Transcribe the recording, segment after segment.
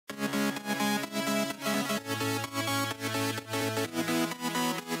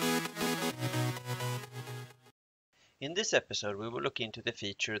In this episode we will look into the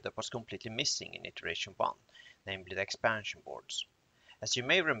feature that was completely missing in iteration 1, namely the expansion boards. As you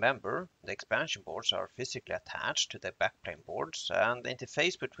may remember, the expansion boards are physically attached to the backplane boards, and the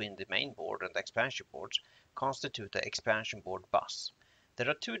interface between the main board and the expansion boards constitute the expansion board bus. There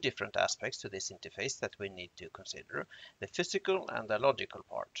are two different aspects to this interface that we need to consider, the physical and the logical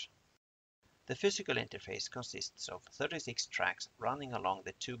part. The physical interface consists of 36 tracks running along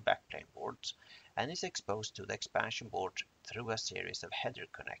the two backplane boards and is exposed to the expansion board through a series of header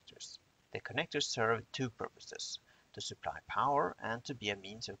connectors. The connectors serve two purposes: to supply power and to be a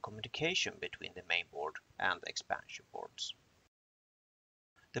means of communication between the main board and the expansion boards.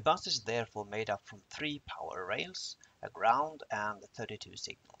 The bus is therefore made up from 3 power rails, a ground and 32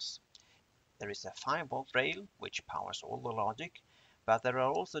 signals. There is a 5-volt rail which powers all the logic, but there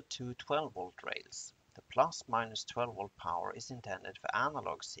are also two 12-volt rails. The plus-minus 12-volt power is intended for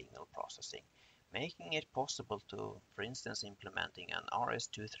analog signal processing, making it possible to, for instance, implementing an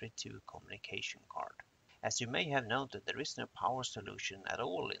RS-232 communication card. As you may have noted, there is no power solution at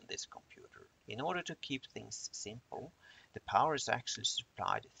all in this computer. In order to keep things simple, the power is actually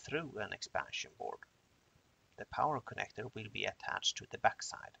supplied through an expansion board. The power connector will be attached to the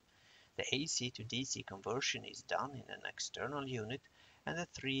backside. The AC to DC conversion is done in an external unit, and the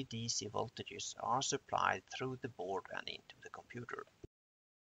 3 DC voltages are supplied through the board and into the computer.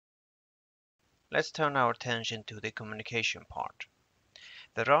 Let's turn our attention to the communication part.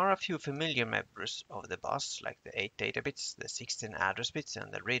 There are a few familiar members of the bus, like the 8 data bits, the 16 address bits,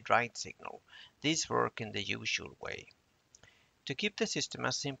 and the read-write signal. These work in the usual way. To keep the system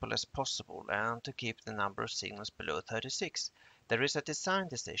as simple as possible and to keep the number of signals below 36, there is a design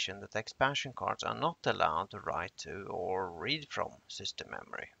decision that expansion cards are not allowed to write to or read from system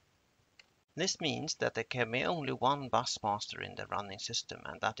memory. This means that there can be only one bus master in the running system,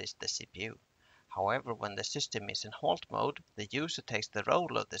 and that is the CPU. However, when the system is in halt mode, the user takes the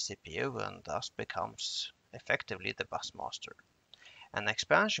role of the CPU and thus becomes effectively the bus master. An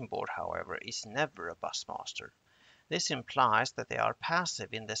expansion board, however, is never a bus master. This implies that they are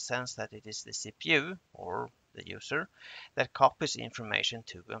passive in the sense that it is the CPU, or the user, that copies information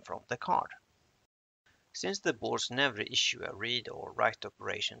to and from the card. Since the boards never issue a read or write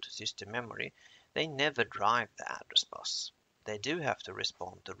operation to system memory, they never drive the address bus. They do have to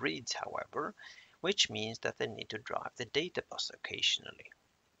respond to reads, however, which means that they need to drive the data bus occasionally.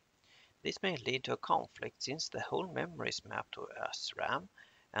 This may lead to a conflict since the whole memory is mapped to SRAM,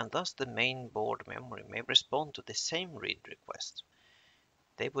 and thus the main board memory may respond to the same read request.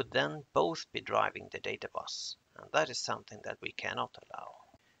 They would then both be driving the data bus, and that is something that we cannot allow.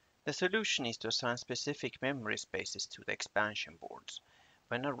 The solution is to assign specific memory spaces to the expansion boards.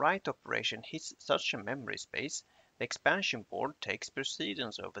 When a write operation hits such a memory space, the expansion board takes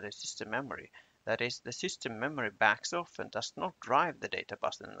precedence over the system memory. That is, the system memory backs off and does not drive the data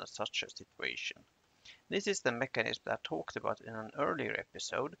bus in such a situation. This is the mechanism that I talked about in an earlier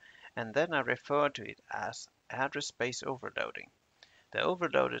episode, and then I referred to it as address space overloading. The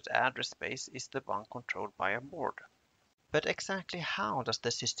overloaded address space is the one controlled by a board. But exactly how does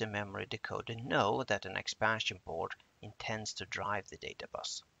the system memory decoder know that an expansion board intends to drive the data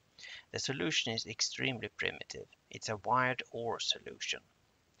bus? The solution is extremely primitive. It's a wired OR solution.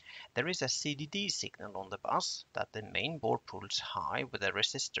 There is a CDD signal on the bus that the main board pulls high with a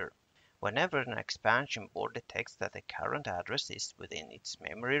resistor. Whenever an expansion board detects that the current address is within its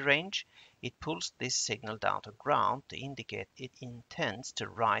memory range, it pulls this signal down to ground to indicate it intends to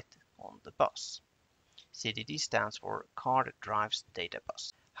write on the bus. CDD stands for Card Drives Data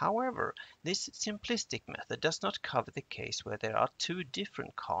Bus. However, this simplistic method does not cover the case where there are two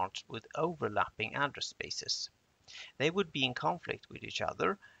different cards with overlapping address spaces. They would be in conflict with each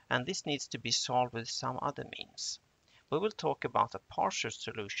other, and this needs to be solved with some other means. We will talk about a partial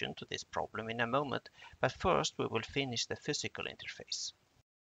solution to this problem in a moment, but first we will finish the physical interface.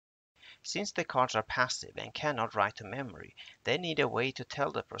 Since the cards are passive and cannot write to memory, they need a way to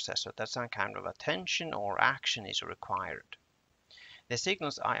tell the processor that some kind of attention or action is required. The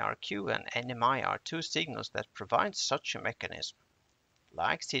signals IRQ and NMI are two signals that provide such a mechanism.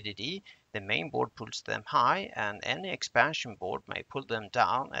 Like CDD, the main board pulls them high, and any expansion board may pull them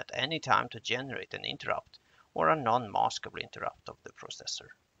down at any time to generate an interrupt, or a non-maskable interrupt of the processor.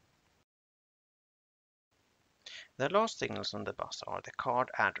 The last signals on the bus are the card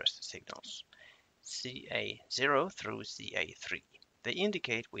address signals, CA0 through CA3. They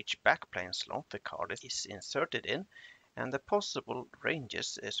indicate which backplane slot the card is inserted in, and the possible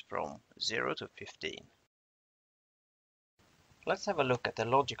ranges is from 0 to 15. Let's have a look at the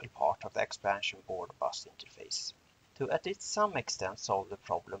logical part of the expansion board bus interface. To at least some extent solve the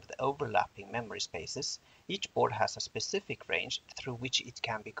problem with overlapping memory spaces, each board has a specific range through which it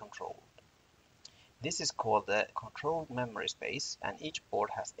can be controlled. This is called the controlled memory space, and each board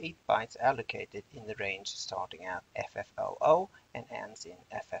has 8 bytes allocated in the range starting at FF00 and ends in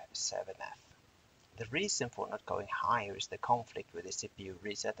FF7F. The reason for not going higher is the conflict with the CPU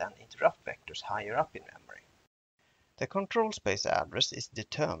reset and interrupt vectors higher up in memory. The control space address is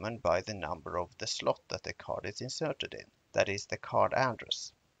determined by the number of the slot that the card is inserted in, that is the card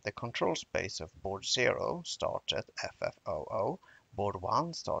address. The control space of board 0 starts at FF00, board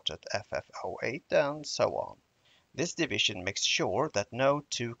 1 starts at FF08, and so on. This division makes sure that no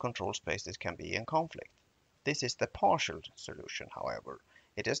two control spaces can be in conflict. This is the partial solution, however.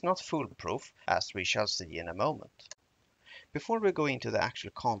 It is not foolproof, as we shall see in a moment. Before we go into the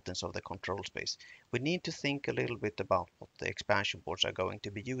actual contents of the control space, we need to think a little bit about what the expansion boards are going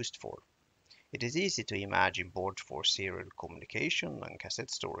to be used for. It is easy to imagine boards for serial communication and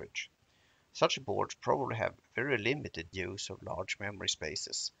cassette storage. Such boards probably have very limited use of large memory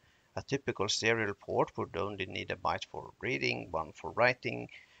spaces. A typical serial port would only need a byte for reading, one for writing,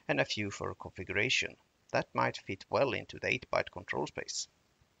 and a few for configuration. That might fit well into the 8-byte control space.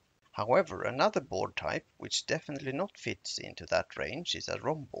 However, another board type, which definitely not fits into that range, is a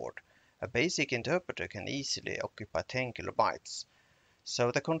ROM board. A basic interpreter can easily occupy 10 kilobytes,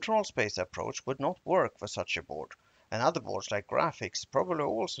 so the control space approach would not work for such a board, and other boards like graphics probably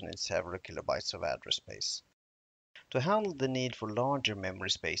also need several kilobytes of address space. To handle the need for larger memory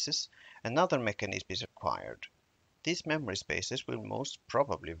spaces, another mechanism is required. These memory spaces will most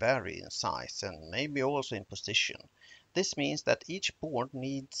probably vary in size and maybe also in position. This means that each board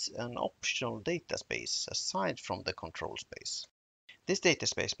needs an optional data space aside from the control space. This data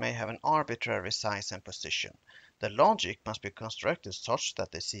space may have an arbitrary size and position. The logic must be constructed such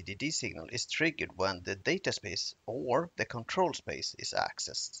that the CDD signal is triggered when the data space or the control space is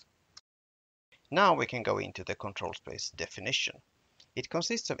accessed. Now we can go into the control space definition. It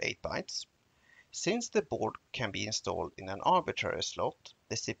consists of 8 bytes. Since the board can be installed in an arbitrary slot,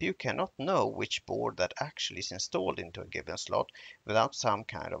 the CPU cannot know which board that actually is installed into a given slot without some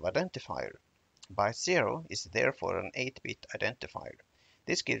kind of identifier. Byte 0 is therefore an 8-bit identifier.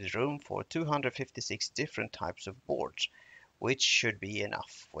 This gives room for 256 different types of boards, which should be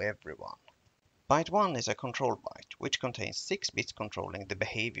enough for everyone. Byte 1 is a control byte, which contains 6 bits controlling the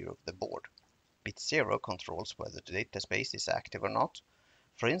behavior of the board. Bit 0 controls whether the data space is active or not.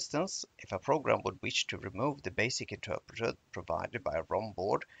 For instance, if a program would wish to remove the basic interpreter provided by a ROM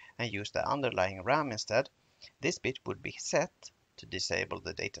board and use the underlying RAM instead, this bit would be set to disable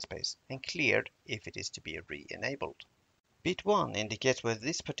the data space and cleared if it is to be re-enabled. Bit 1 indicates whether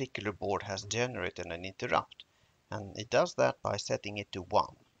this particular board has generated an interrupt, and it does that by setting it to 1.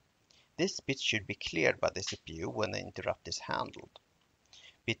 This bit should be cleared by the CPU when the interrupt is handled.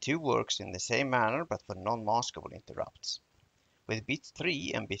 Bit 2 works in the same manner but for non-maskable interrupts. With bit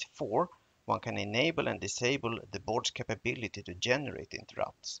 3 and bit 4, one can enable and disable the board's capability to generate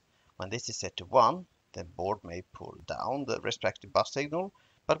interrupts. When this is set to 1, the board may pull down the respective bus signal,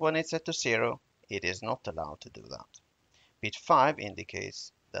 but when it's set to 0, it is not allowed to do that. Bit 5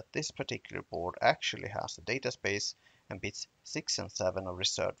 indicates that this particular board actually has a data space, and bits 6 and 7 are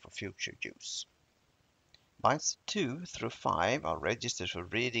reserved for future use. Bytes 2 through 5 are registered for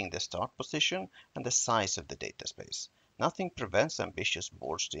reading the start position and the size of the data space. Nothing prevents ambitious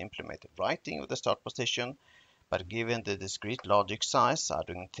boards to implement writing of the start position, but given the discrete logic size, I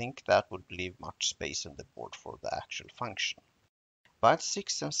don't think that would leave much space on the board for the actual function. Bytes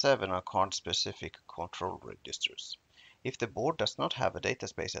 6 and 7 are card-specific control registers. If the board does not have a data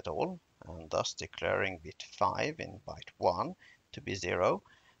space at all, and thus declaring bit 5 in byte 1 to be 0,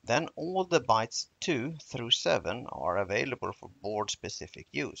 then all the bytes 2 through 7 are available for board-specific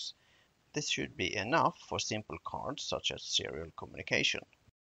use. This should be enough for simple cards such as serial communication.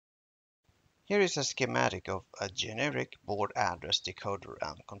 Here is a schematic of a generic board address decoder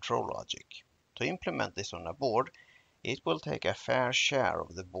and control logic. To implement this on a board, it will take a fair share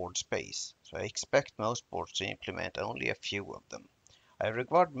of the board space, so I expect most boards to implement only a few of them. I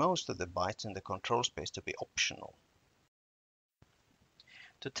regard most of the bytes in the control space to be optional.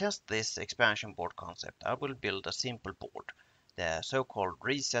 To test this expansion board concept, I will build a simple board, the so-called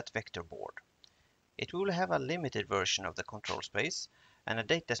reset vector board. It will have a limited version of the control space and a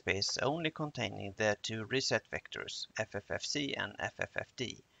data space only containing the two reset vectors, FFFC and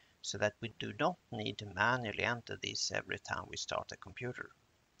FFFD, so that we do not need to manually enter these every time we start a computer.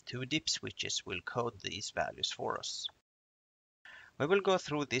 Two dip switches will code these values for us. We will go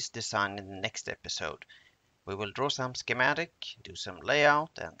through this design in the next episode. We will draw some schematic, do some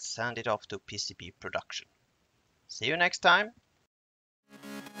layout, and send it off to PCB production. See you next time!